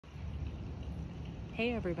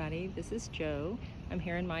Hey everybody, this is Jo. I'm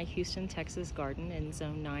here in my Houston, Texas garden in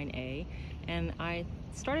Zone 9A, and I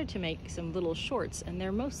started to make some little shorts, and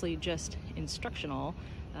they're mostly just instructional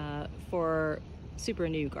for super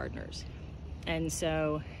new gardeners. And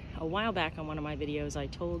so a while back on one of my videos I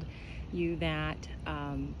told you that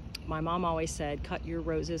my mom always said cut your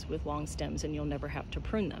roses with long stems and you'll never have to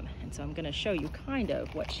prune them. And so I'm going to show you kind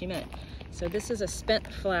of what she meant. So this is a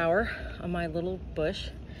spent flower on my little bush.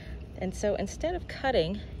 And so instead of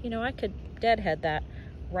cutting, I could deadhead that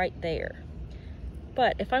right there.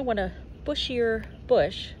 But if I want a bushier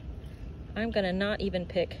bush, I'm gonna not even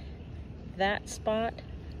pick that spot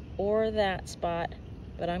or that spot,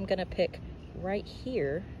 but I'm gonna pick right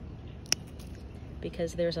here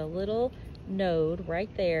because there's a little node right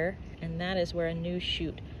there, and that is where a new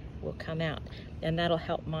shoot will come out. And that'll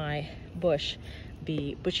help my bush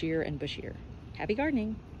be bushier and bushier. Happy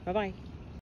gardening, bye-bye.